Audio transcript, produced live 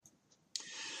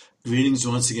Greetings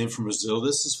once again from Brazil.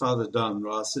 This is Father Don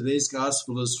Roth. Today's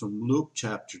Gospel is from Luke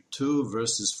chapter 2,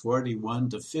 verses 41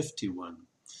 to 51.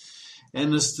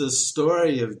 And it's the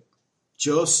story of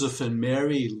Joseph and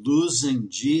Mary losing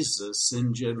Jesus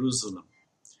in Jerusalem.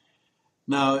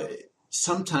 Now,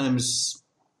 sometimes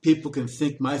people can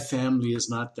think my family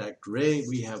is not that great.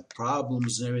 We have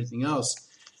problems and everything else.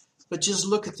 But just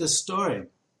look at this story.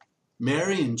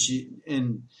 Mary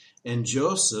and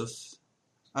Joseph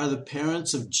are the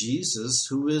parents of Jesus,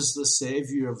 who is the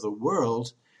Savior of the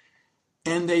world,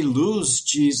 and they lose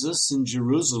Jesus in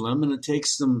Jerusalem, and it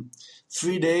takes them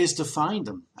 3 days to find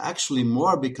him. Actually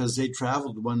more, because they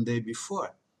traveled one day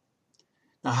before.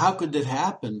 Now, how could that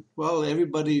happen? Well,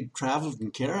 everybody traveled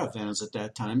in caravans at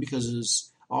that time because it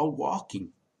was all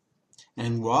walking.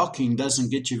 And walking doesn't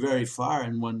get you very far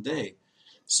in one day.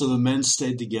 So the men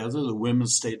stayed together, the women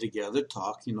stayed together,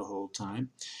 talking the whole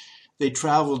time. They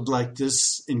traveled like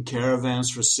this in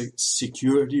caravans for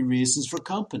security reasons, for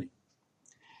company.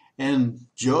 And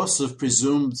Joseph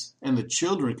presumed, and the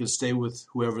children could stay with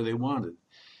whoever they wanted.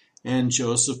 And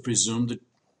Joseph presumed that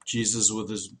Jesus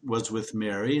was with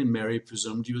Mary, and Mary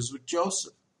presumed he was with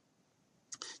Joseph.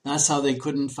 That's how they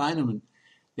couldn't find him. And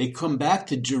they come back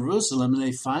to Jerusalem, and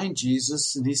they find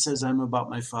Jesus, and he says, "I'm about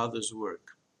my Father's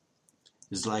work."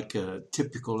 It's like a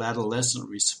typical adolescent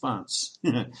response.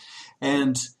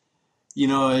 And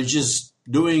just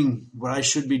doing what I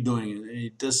should be doing.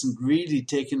 It doesn't really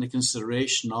take into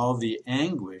consideration all the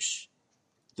anguish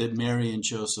that Mary and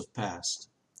Joseph passed.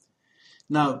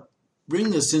 Now, bring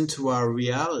this into our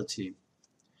reality.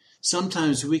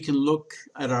 Sometimes we can look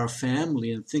at our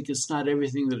family and think it's not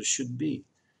everything that it should be.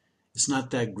 It's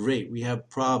not that great. We have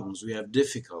problems. We have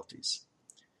difficulties.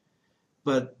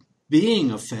 But being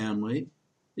a family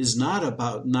is not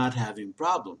about not having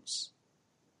problems.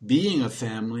 Being a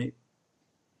family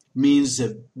means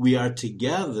that we are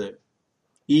together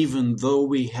even though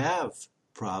we have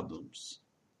problems.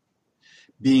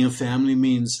 Being a family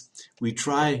means we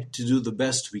try to do the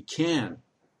best we can,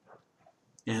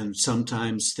 and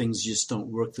sometimes things just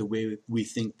don't work the way we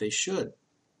think they should.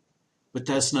 But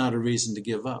that's not a reason to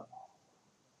give up.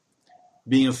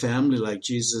 Being a family like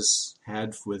Jesus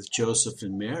had with Joseph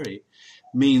and Mary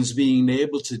means being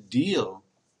able to deal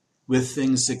with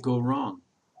things that go wrong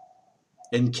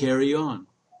and carry on.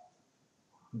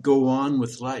 Go on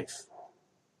with life.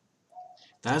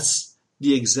 That's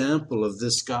the example of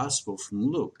this gospel from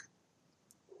Luke.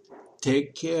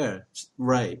 Take care,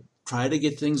 right. Try to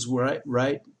get things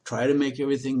right. Try to make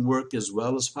everything work as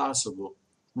well as possible,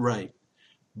 right.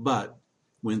 But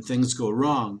when things go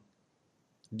wrong,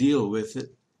 deal with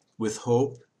it with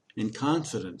hope and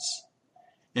confidence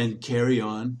and carry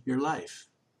on your life.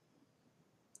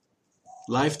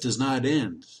 Life does not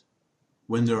end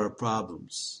when there are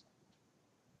problems.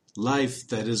 Life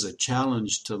that is a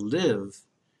challenge to live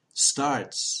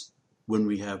starts when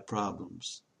we have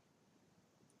problems.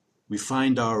 We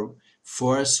find our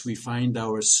force, we find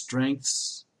our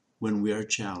strengths when we are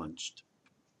challenged.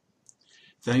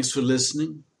 Thanks for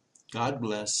listening. God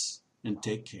bless, and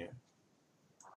take care.